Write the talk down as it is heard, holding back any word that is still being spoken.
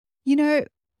You know,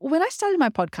 when I started my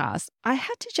podcast, I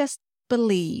had to just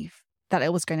believe that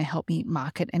it was going to help me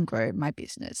market and grow my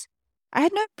business. I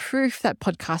had no proof that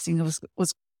podcasting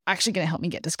was actually going to help me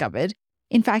get discovered.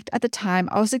 In fact, at the time,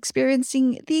 I was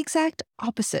experiencing the exact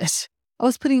opposite. I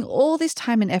was putting all this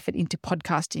time and effort into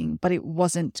podcasting, but it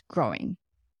wasn't growing,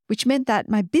 which meant that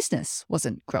my business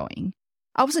wasn't growing.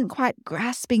 I wasn't quite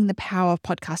grasping the power of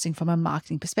podcasting from a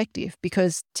marketing perspective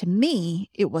because to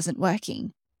me, it wasn't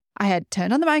working. I had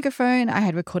turned on the microphone, I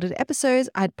had recorded episodes,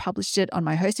 I had published it on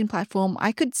my hosting platform,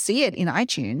 I could see it in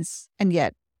iTunes, and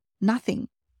yet nothing.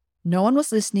 No one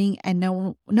was listening and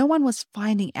no one was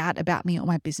finding out about me or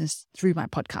my business through my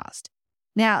podcast.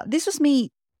 Now, this was me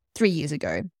 3 years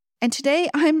ago, and today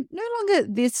I'm no longer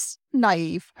this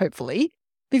naive, hopefully,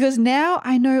 because now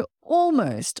I know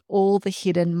almost all the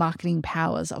hidden marketing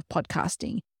powers of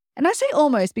podcasting. And I say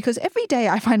almost because every day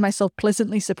I find myself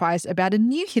pleasantly surprised about a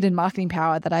new hidden marketing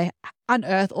power that I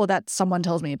unearth or that someone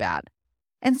tells me about.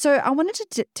 And so I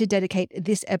wanted to dedicate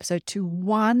this episode to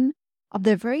one of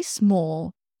the very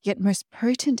small yet most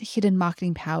potent hidden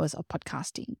marketing powers of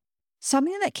podcasting.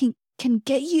 Something that can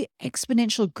get you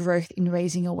exponential growth in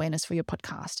raising awareness for your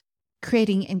podcast,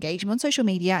 creating engagement on social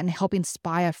media, and help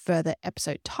inspire further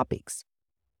episode topics.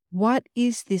 What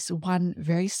is this one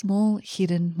very small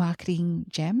hidden marketing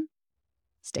gem?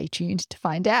 Stay tuned to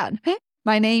find out.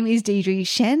 My name is Deidre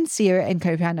Shen, CEO and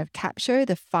co-founder of Capshow,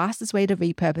 the fastest way to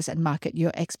repurpose and market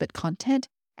your expert content.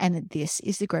 And this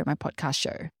is the Grow My Podcast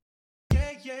Show.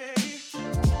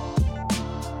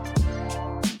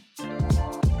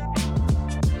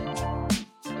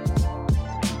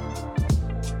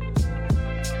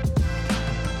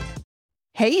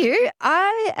 Hey you,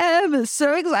 I am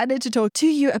so excited to talk to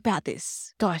you about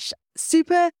this. Gosh,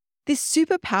 this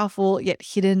super powerful yet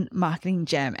hidden marketing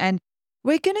gem. And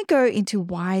we're going to go into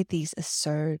why these are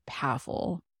so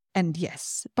powerful. And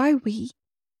yes, by we,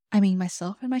 I mean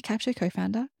myself and my Capshow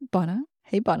co-founder, Bonner.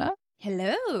 Hey, Bonner.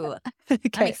 Hello. Okay.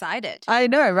 I'm excited. I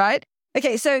know, right?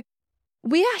 Okay, so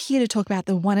we are here to talk about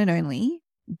the one and only,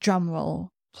 drum roll,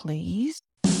 please.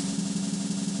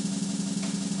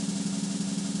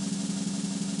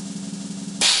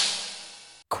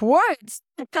 Quotes.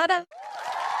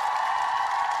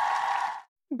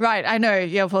 Right, I know.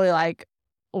 You're probably like,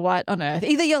 what on earth?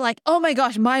 Either you're like, oh my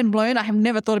gosh, mind blown. I have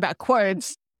never thought about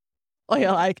quotes. Or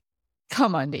you're like,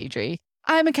 come on, Deidre.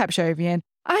 I'm a Capshovian.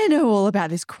 I know all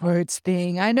about this quotes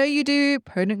thing. I know you do,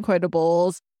 potent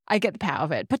quotables. I get the power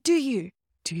of it. But do you?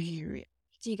 Do you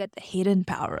get the hidden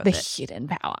power of it? The hidden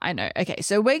power. I know. Okay,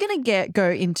 so we're going to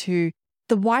go into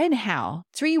the why and how,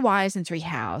 3 whys and 3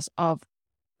 hows of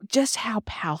just how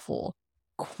powerful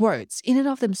quotes in and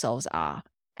of themselves are.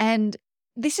 And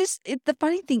the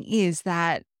funny thing is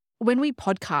that when we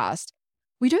podcast,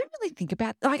 we don't really think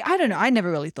about, I don't know, I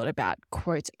never really thought about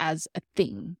quotes as a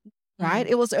thing, right?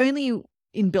 It was only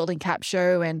in building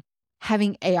Capshow and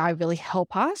having AI really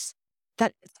help us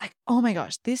that it's like, oh my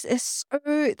gosh, this is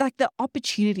so, like the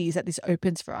opportunities that this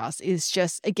opens for us is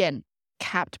just, again,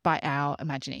 capped by our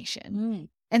imagination.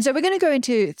 And so we're going to go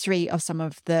into 3 of some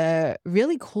of the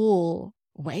really cool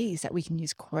ways that we can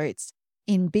use quotes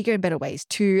in bigger and better ways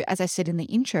to, as I said in the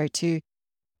intro, to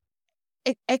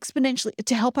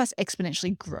help us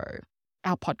exponentially grow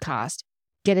our podcast,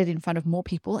 get it in front of more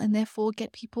people, and therefore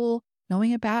get people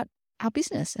knowing about our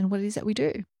business and what it is that we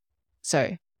do.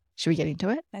 So should we get into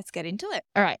it? Let's get into it.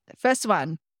 All right. The first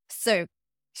one. So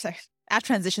our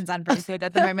transitions aren't very good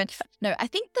at the moment. No, I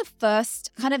think the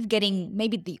first kind of getting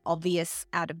maybe the obvious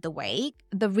out of the way,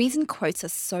 the reason quotes are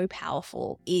so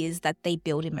powerful is that they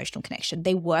build emotional connection.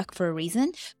 They work for a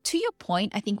reason. To your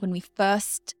point, I think when we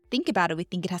first think about it, we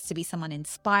think it has to be someone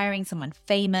inspiring, someone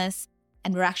famous,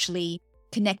 and we're actually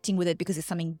connecting with it because it's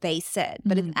something they said.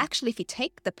 But it's actually, if you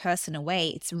take the person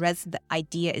away, the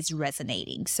idea is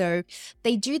resonating. So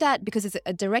they do that because it's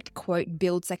a direct quote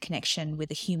builds a connection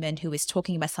with a human who is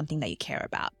talking about something that you care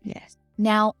about. Yes.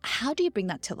 Now, how do you bring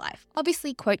that to life?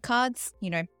 Obviously, quote cards,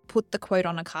 put the quote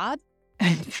on a card.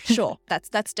 Sure, that's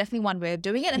definitely one way of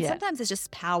doing it. And sometimes there's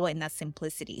just power in that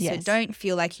simplicity. Yes. So don't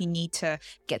feel like you need to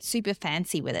get super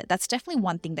fancy with it. That's definitely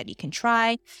one thing that you can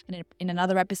try. And in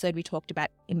another episode, we talked about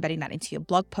embedding that into your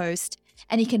blog post.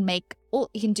 And you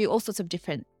can do all sorts of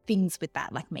different things with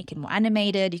that, like make it more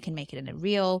animated. You can make it in a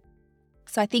reel.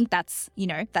 So I think that's,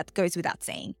 that goes without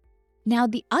saying. Now,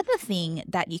 the other thing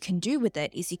that you can do with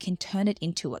it is you can turn it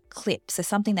into a clip. So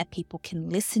something that people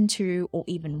can listen to or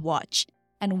even watch.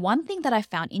 And one thing that I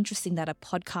found interesting that a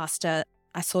podcaster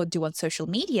I saw do on social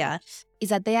media is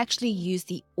that they actually use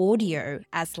the audio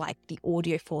as like the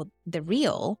audio for the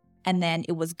reel. And then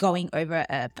it was going over,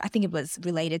 I think it was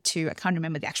related to, I can't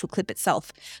remember the actual clip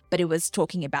itself, but it was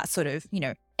talking about sort of,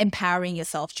 empowering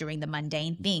yourself during the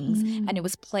mundane things. And it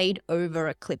was played over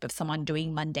a clip of someone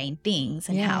doing mundane things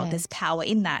and how there's power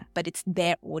in that, but it's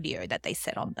their audio that they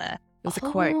said on there. It was a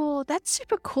quote. Oh, that's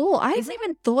super cool. I haven't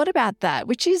even thought about that,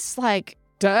 which is like,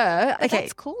 duh. Okay.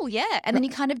 That's cool, yeah. And then you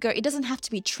kind of go, it doesn't have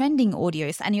to be trending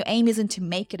audio. And your aim isn't to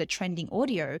make it a trending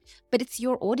audio, but it's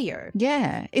your audio.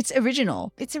 Yeah, it's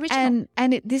original. It's original.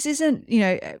 And this isn't,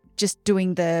 just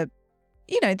doing the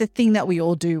thing that we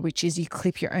all do, which is you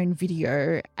clip your own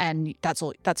video and that's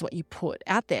what you put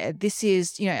out there. This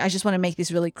is, I just want to make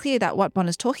this really clear that what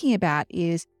Bonna's talking about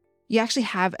is you actually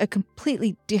have a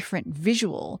completely different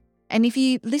visual. And if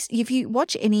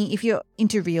you're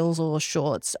into Reels or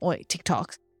Shorts or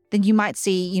TikToks, then you might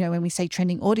see, when we say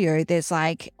trending audio, there's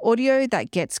like audio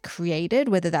that gets created,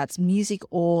 whether that's music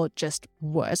or just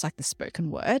words, like the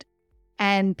spoken word.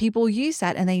 And people use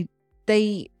that and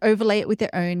they overlay it with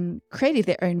their own creative,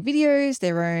 their own videos,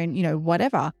 their own,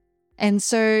 whatever. And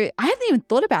so I hadn't even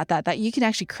thought about that you can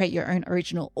actually create your own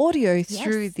original audio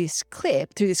through this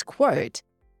clip, through this quote.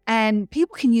 And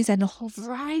people can use that in a whole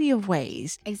variety of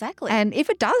ways. Exactly. And if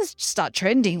it does start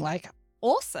trending, like,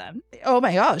 awesome. Oh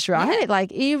my gosh, right? Yeah.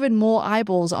 Like even more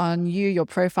eyeballs on you, your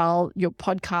profile, your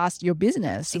podcast, your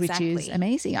business, which is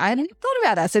amazing. I hadn't thought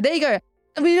about that. So there you go.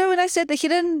 When I said the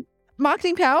hidden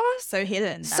marketing power? So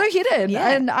hidden. So hidden.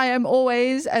 Yeah. And I am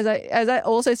always, as I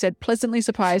also said, pleasantly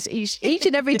surprised each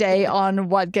and every day on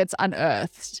what gets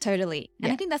unearthed. Totally.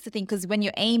 And I think that's the thing, because when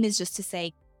your aim is just to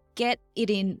say, get it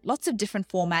in lots of different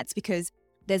formats, because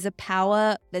there's a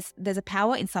power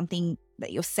in something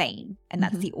that you're saying, and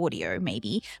that's the audio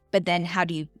maybe, but then how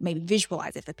do you maybe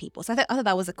visualize it for people? So I thought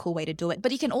that was a cool way to do it.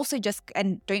 But you can also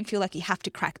and don't feel like you have to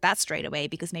crack that straight away,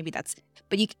 because maybe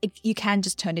but you can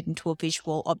just turn it into a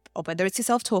visual of whether it's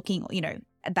yourself talking,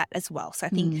 that as well. So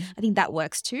I think that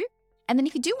works too. And then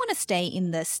if you do want to stay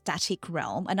in the static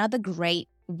realm, another great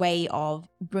way of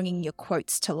bringing your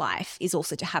quotes to life is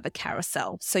also to have a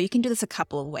carousel. So you can do this a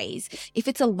couple of ways. If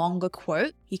it's a longer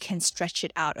quote, you can stretch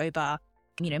it out over,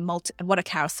 what a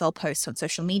carousel post on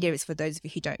social media is, for those of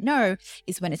you who don't know,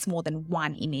 is when it's more than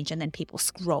one image and then people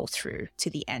scroll through to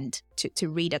the end to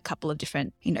read a couple of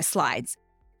different, slides.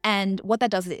 And what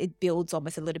that does is it builds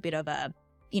almost a little bit of a,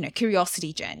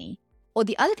 curiosity journey. Or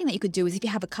the other thing that you could do is if you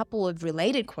have a couple of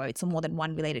related quotes or more than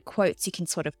one related quotes, you can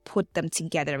sort of put them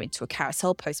together into a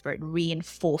carousel post where it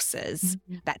reinforces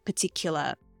that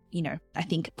particular, I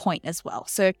think point as well.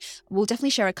 So we'll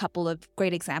definitely share a couple of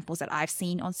great examples that I've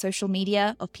seen on social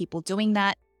media of people doing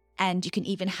that. And you can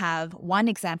even have one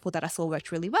example that I saw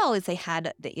worked really well is they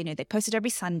posted every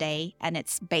Sunday, and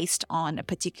it's based on a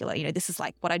particular, this is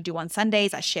like what I do on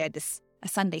Sundays. I shared a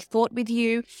Sunday thought with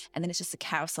you, and then it's just a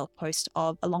carousel post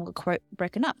of a longer quote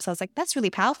broken up. So I was like, that's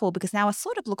really powerful, because now I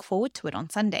sort of look forward to it on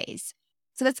Sundays.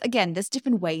 So there's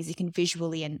different ways you can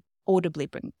visually and audibly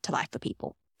bring to life for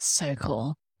people. So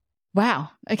cool. Wow.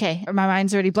 Okay. My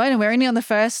mind's already blown, and we're only on the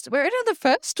first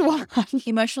one.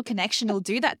 Emotional connection will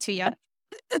do that to you.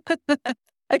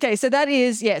 Okay. So that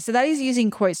is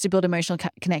using quotes to build emotional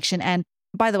connection. And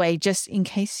by the way, just in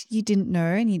case you didn't know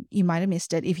and you might have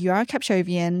missed it, if you are a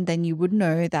Capshovian, then you would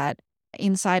know that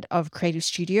inside of Creative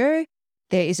Studio,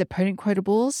 there is a Potent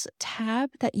Quotables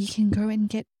tab that you can go and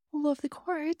get all of the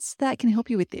quotes that can help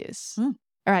you with this. All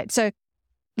right. So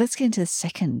let's get into the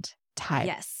second type.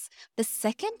 Yes. The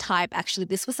second type, actually,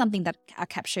 this was something that our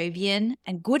Capshovian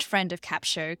and good friend of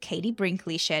Capsho, Katie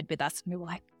Brinkley, shared with us. And we were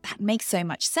like, that makes so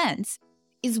much sense,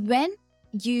 is when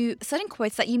certain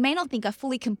quotes that you may not think are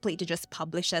fully complete to just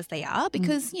publish as they are,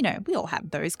 because, we all have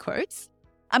those quotes.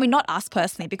 I mean, not us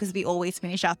personally, because we always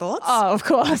finish our thoughts. Oh, of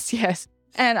course. Yes.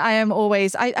 And I am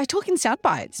always, I talk in sound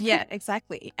bites. Yeah,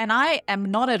 exactly. And I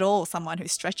am not at all someone who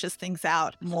stretches things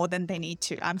out more than they need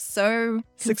to. I'm so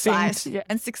concise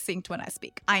and succinct when I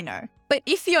speak. I know. But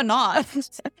if you're not,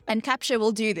 and Capsho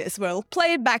will do this, we'll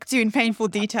play it back to you in painful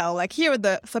detail. Like, here are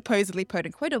the supposedly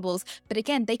potent quotables. But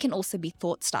again, they can also be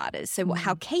thought starters. So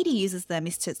how Katie uses them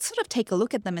is to sort of take a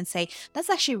look at them and say, that's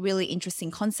actually a really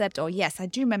interesting concept. Or yes, I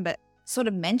do remember sort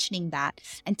of mentioning that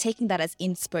and taking that as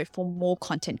inspo for more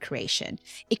content creation.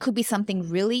 It could be something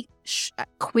really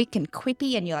quick and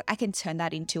quippy, and you're like, I can turn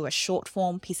that into a short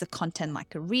form piece of content,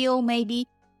 like a reel maybe.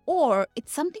 Or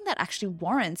it's something that actually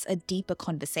warrants a deeper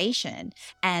conversation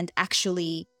and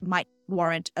actually might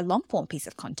warrant a long form piece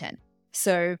of content.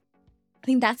 So I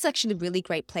think that's actually a really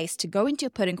great place to go into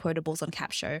your Potent Quotables on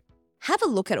Capsho. Have a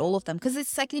look at all of them, because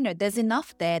it's like, there's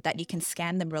enough there that you can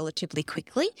scan them relatively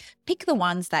quickly. Pick the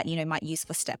ones that, might use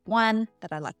for step one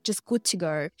that are like just good to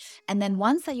go. And then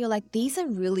ones that you're like, these are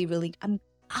really, really, I'm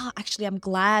actually, I'm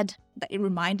glad that it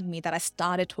reminded me that I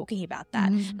started talking about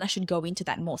that and I should go into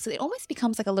that more. So it almost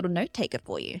becomes like a little note taker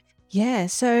for you. Yeah.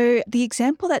 So the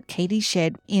example that Katie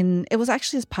shared it was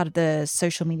actually as part of the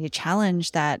social media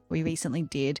challenge that we recently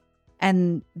did,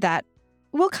 and that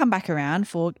we'll come back around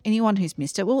for anyone who's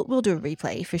missed it. We'll do a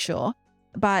replay for sure.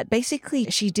 But basically,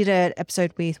 she did an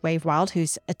episode with Wave Wild,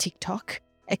 who's a TikTok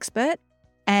expert.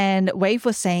 And Wave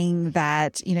was saying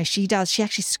that, she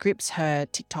actually scripts her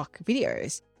TikTok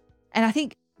videos. And I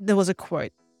think there was a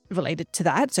quote related to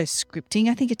that. So scripting,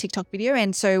 I think, a TikTok video.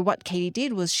 And so what Katie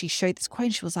did was she showed this quote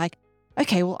and she was like,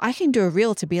 okay, well, I can do a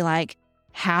reel to be like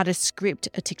how to script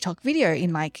a TikTok video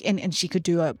in like, and she could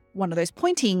do one of those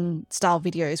pointing style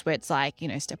videos where it's like,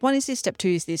 step 1 is this, step 2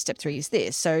 is this, step 3 is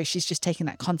this. So she's just taken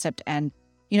that concept and,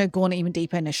 gone even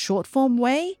deeper in a short form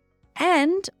way.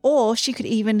 Or she could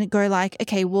even go like,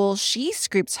 okay, well, she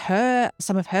scripts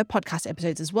some of her podcast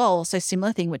episodes as well. So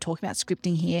similar thing, we're talking about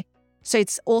scripting here. So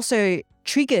it's also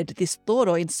triggered this thought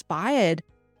or inspired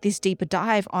this deeper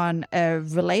dive on a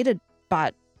related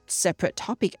but separate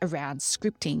topic around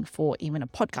scripting for even a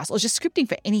podcast, or just scripting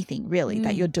for anything really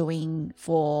that you're doing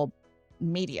for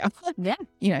media.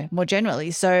 Yeah. More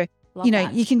generally. So,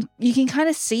 that. you can kind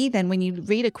of see then when you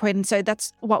read a quote. And so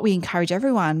that's what we encourage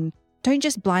everyone. Don't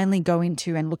just blindly go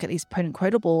into and look at these potent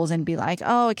quotables and be like,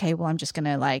 oh, okay, well, I'm just going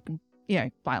to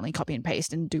blindly copy and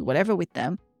paste and do whatever with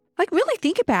them. Like really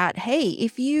think about, hey,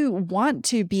 if you want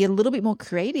to be a little bit more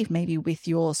creative, maybe with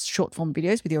your short form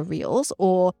videos, with your reels,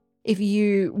 or if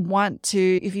you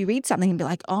read something and be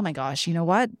like, oh my gosh, you know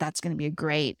what? That's going to be a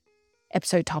great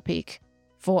episode topic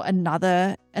for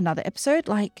another episode.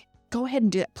 Like, go ahead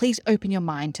and do that. Please open your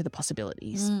mind to the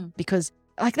possibilities because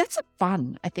like that's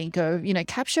fun, I think, of,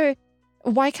 Capsho.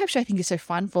 Why Capsho I think is so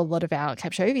fun for a lot of our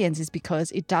Capshovians is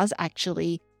because it does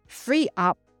actually free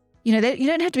up. You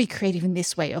don't have to be creative in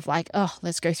this way of like, oh,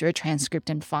 let's go through a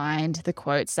transcript and find the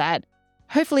quotes that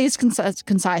hopefully is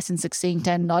concise and succinct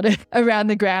and not around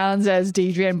the grounds as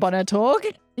Deidre and Bonner talk.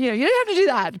 You don't have to do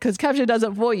that because Capsho does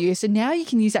it for you. So now you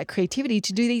can use that creativity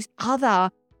to do these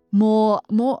other more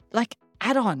like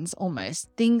add-ons almost,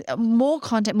 more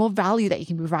content, more value that you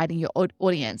can be providing your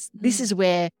audience. This is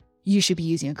where you should be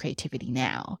using your creativity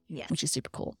now, which is super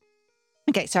cool.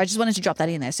 Okay, so I just wanted to drop that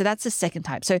in there. So that's the second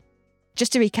type. So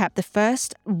just to recap, the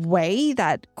first way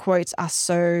that quotes are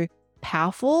so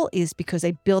powerful is because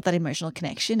they build that emotional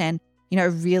connection, and a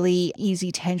really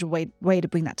easy, tangible way to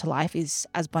bring that to life is,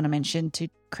 as Bonner mentioned, to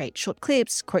create short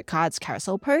clips, quote cards,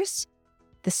 carousel posts.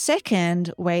 The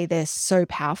second way they're so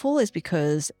powerful is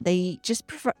because they just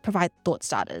provide thought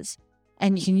starters,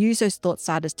 and you can use those thought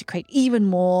starters to create even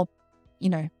more,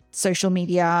 social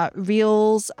media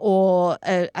reels or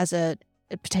as a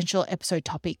potential episode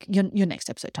topic, your next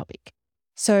episode topic.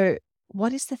 So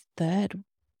what is the third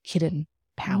hidden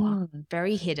power?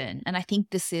 Very hidden. And I think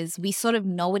we sort of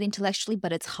know it intellectually,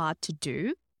 but it's hard to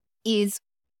do, is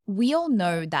we all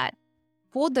know that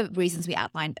for the reasons we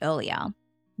outlined earlier,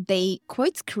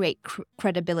 quotes create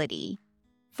credibility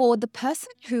for the person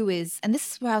who is, and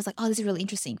this is where I was like, oh, this is really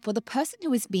interesting, for the person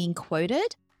who is being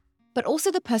quoted, but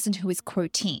also the person who is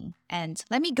quoting. And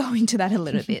let me go into that a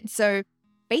little bit. So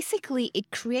basically,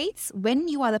 it creates, when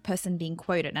you are the person being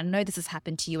quoted, and I know this has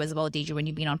happened to you as well, Deidre, when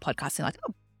you've been on podcasts and like,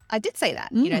 oh, I did say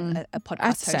that, a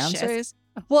podcast host shares.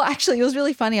 Well, actually, it was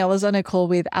really funny. I was on a call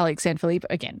with Alex Sanfilippo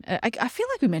again. I feel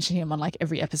like we mention him on like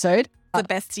every episode. The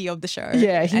bestie of the show.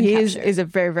 Yeah, he is a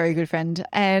very, very good friend.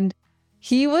 And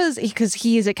because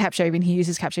he is a Capsho and he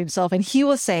uses Capsho himself, and he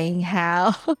was saying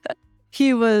how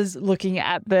he was looking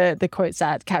at the quotes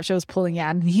that Capsho was pulling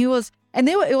out, and it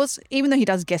was, even though he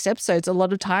does guest episodes, a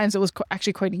lot of times it was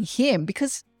actually quoting him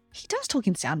because he does talk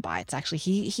in sound bites. Actually,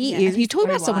 he's talking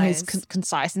about someone who's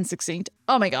concise and succinct.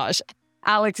 Oh my gosh,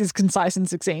 Alex is concise and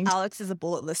succinct. Alex is a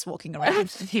bullet list walking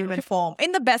around in human form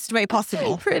in the best way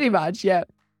possible. Pretty much, yeah.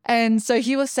 And so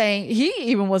he was saying, he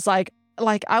even was like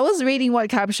I was reading what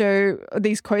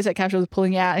these quotes that Capsho was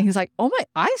pulling out, and he's like, oh my,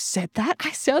 I said that?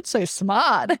 I sound so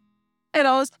smart. And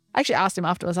I actually asked him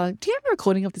afterwards, I was like, do you have a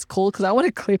recording of this call? Because I want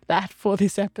to clip that for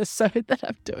this episode that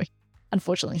I'm doing.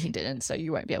 Unfortunately, he didn't, so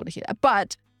you won't be able to hear that.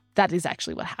 But that is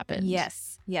actually what happened.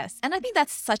 Yes. And I think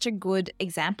that's such a good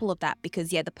example of that because,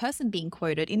 the person being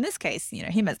quoted, in this case,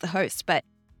 him as the host, but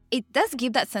it does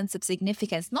give that sense of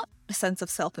significance, not a sense of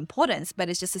self-importance, but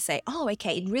it's just to say, oh,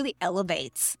 okay, it really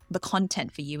elevates the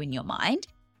content for you in your mind.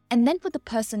 And then for the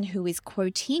person who is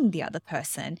quoting the other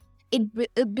person,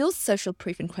 it builds social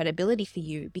proof and credibility for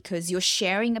you because you're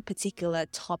sharing a particular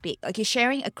topic, like you're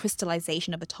sharing a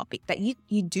crystallization of a topic that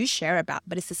you do share about,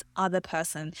 but it's this other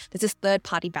person, there's this third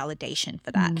party validation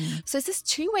for that. So it's this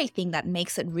two-way thing that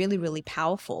makes it really, really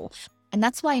powerful. And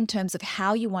that's why in terms of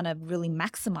how you want to really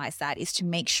maximize that is to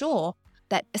make sure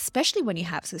that, especially when you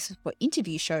have, so this is for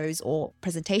interview shows or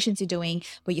presentations you're doing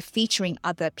where you're featuring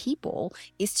other people,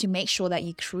 is to make sure that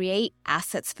you create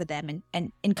assets for them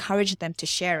and encourage them to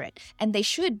share it. And they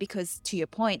should, because to your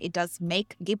point, it does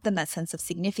give them that sense of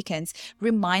significance,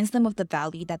 reminds them of the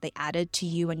value that they added to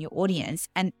you and your audience,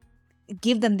 and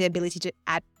give them the ability to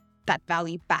add that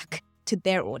value back to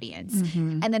their audience.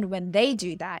 Mm-hmm. And then when they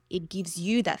do that, it gives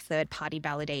you that third-party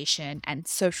validation and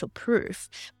social proof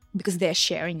because they're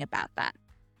sharing about that.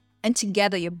 And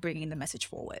together you're bringing the message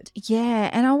forward. Yeah.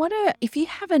 And I wonder, if you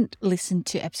haven't listened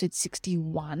to episode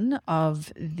 61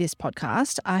 of this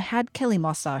podcast, I had Kelly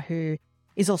Mosser, who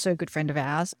is also a good friend of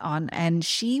ours, on, and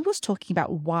she was talking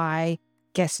about why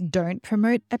guests don't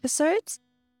promote episodes.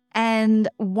 And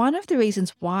one of the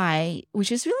reasons why,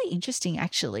 which is really interesting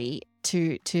actually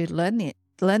to learn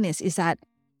this, is that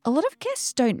a lot of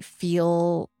guests don't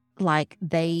feel like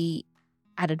they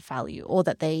added value or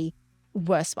that they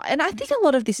were smart. And I think a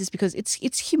lot of this is because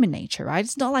it's human nature, right?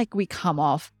 It's not like we come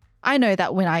off. I know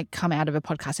that when I come out of a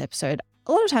podcast episode,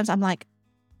 a lot of times I'm like,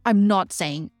 I'm not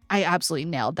saying I absolutely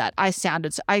nailed that. I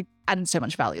added so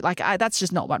much value. Like that's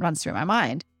just not what runs through my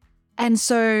mind. And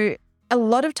so a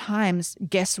lot of times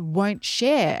guests won't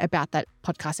share about that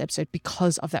podcast episode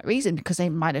because of that reason, because they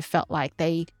might have felt like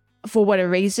they, for whatever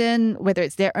reason, whether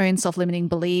it's their own self-limiting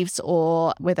beliefs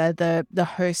or whether the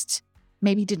host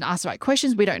maybe didn't ask the right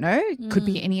questions, we don't know. Could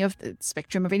be any of the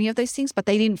spectrum of any of those things, but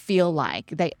they didn't feel like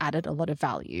they added a lot of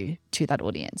value to that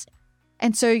audience.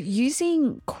 And so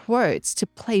using quotes to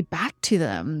play back to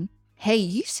them, hey,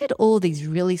 you said all these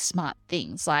really smart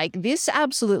things. Like, this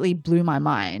absolutely blew my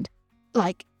mind.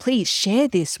 Like, please share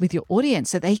this with your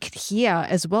audience so they could hear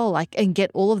as well, like, and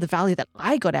get all of the value that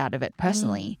I got out of it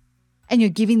personally. And you're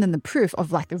giving them the proof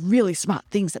of like the really smart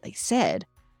things that they said.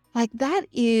 Like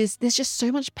there's just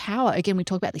so much power. Again, we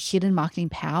talk about the hidden marketing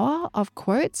power of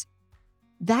quotes.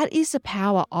 That is the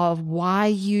power of why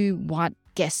you want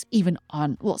guests even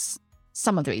on,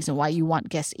 some of the reason why you want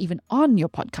guests even on your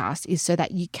podcast is so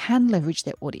that you can leverage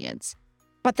their audience.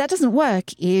 But that doesn't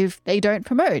work if they don't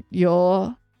promote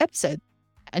your episode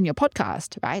and your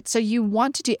podcast, right? So you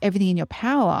want to do everything in your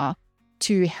power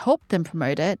to help them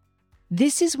promote it.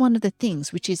 This is one of the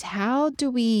things, which is how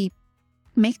do we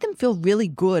make them feel really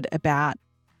good about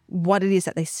what it is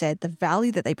that they said, the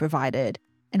value that they provided.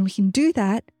 And we can do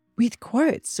that with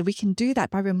quotes. So we can do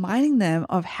that by reminding them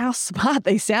of how smart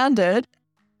they sounded,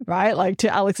 right? Like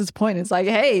to Alex's point, it's like,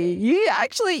 hey, you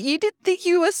did think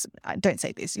you were, don't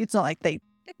say this. It's not like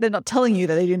they're not telling you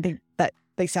that they didn't think that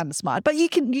they sounded smart, but you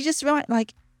just write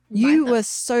like, you were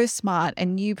so smart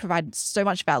and you provided so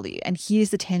much value. And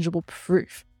here's the tangible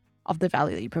proof of the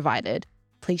value that you provided.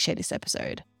 Please share this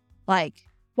episode. Like,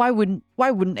 why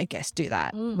wouldn't a guest do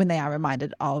that when they are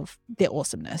reminded of their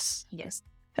awesomeness? Yes.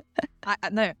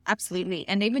 No, absolutely.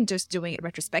 And even just doing it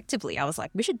retrospectively, I was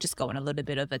like, we should just go on a little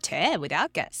bit of a tear with our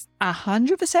guests.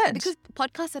 100%. Because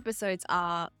podcast episodes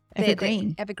are evergreen.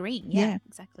 They're evergreen. Yeah,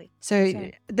 exactly. So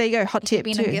there you go. Hot tip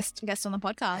being too. a guest on the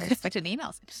podcast, expected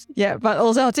emails. Yeah, but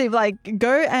also hot tip, like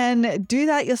go and do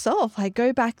that yourself. Like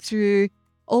go back through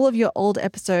all of your old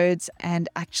episodes and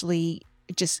actually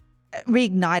just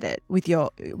reignite it with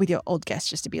your old guests,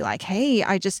 just to be like, hey,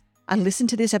 I listened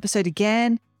to this episode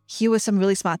again. Here were some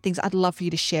really smart things. I'd love for you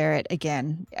to share it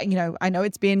again. You know, I know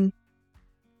it's been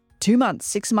 2 months,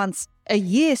 6 months, a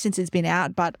year since it's been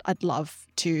out, but I'd love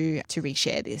to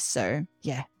reshare this. So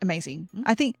yeah, amazing.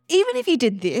 I think even if you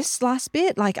did this last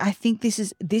bit, like I think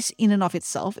this in and of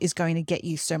itself is going to get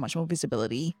you so much more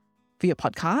visibility for your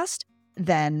podcast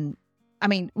than, I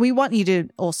mean, we want you to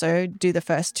also do the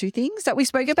first two things that we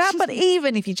spoke about, but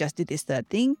even if you just did this third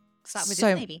thing, start with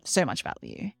this maybe. So much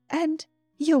value. And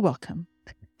you're welcome.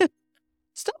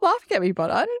 Stop laughing at me,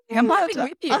 Bono. I'm laughing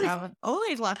with you. I'm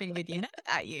always laughing with you, not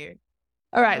at you.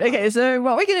 All right. Okay. So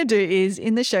what we're going to do is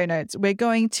in the show notes, we're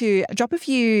going to drop a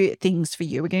few things for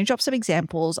you. We're going to drop some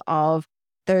examples of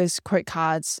those quote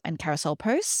cards and carousel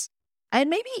posts. And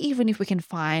maybe even if we can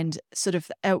find sort of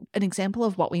an example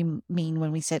of what we mean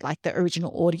when we said like the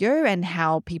original audio and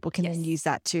how people can then use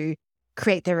that to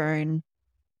create their own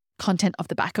content off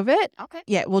the back of it. Okay.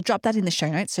 Yeah, we'll drop that in the show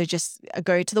notes. So just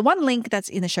go to the one link that's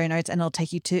in the show notes and it'll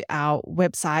take you to our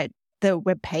website, the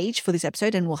web page for this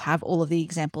episode, and we'll have all of the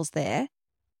examples there.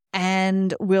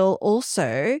 And we'll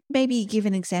also maybe give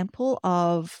an example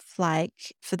of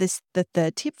like for this, the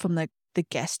third tip from the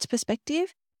guest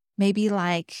perspective, maybe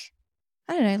like,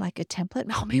 I don't know, like a template.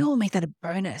 Oh, maybe we'll make that a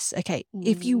bonus. Okay.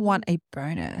 If you want a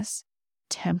bonus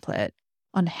template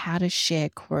on how to share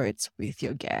quotes with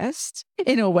your guest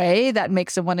in a way that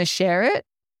makes them want to share it,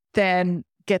 then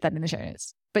get that in the show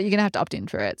notes. But you're going to have to opt in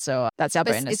for it. So that's our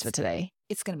bonus for today.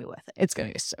 It's going to be worth it. It's going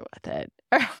to be so worth it.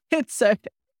 All right. So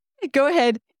go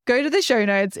ahead, go to the show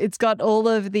notes. It's got all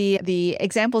of the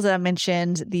examples that I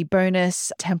mentioned, the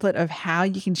bonus template of how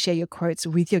you can share your quotes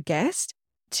with your guest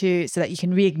so that you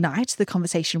can reignite the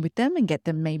conversation with them and get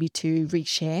them maybe to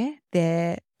reshare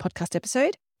their podcast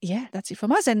episode. Yeah, that's it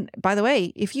from us. And by the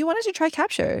way, if you wanted to try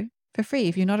Capsho for free,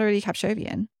 if you're not already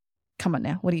Capshovian, come on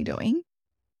now, what are you doing?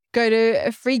 Go to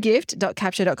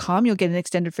freegift.capsho.com. You'll get an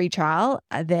extended free trial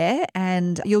there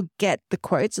and you'll get the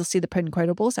quotes. You'll see the potent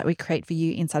quotables that we create for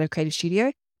you inside of Creative Studio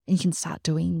and you can start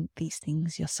doing these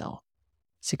things yourself.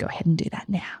 So go ahead and do that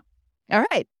now. All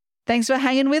right. Thanks for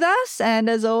hanging with us. And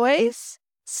as always,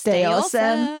 stay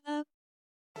awesome.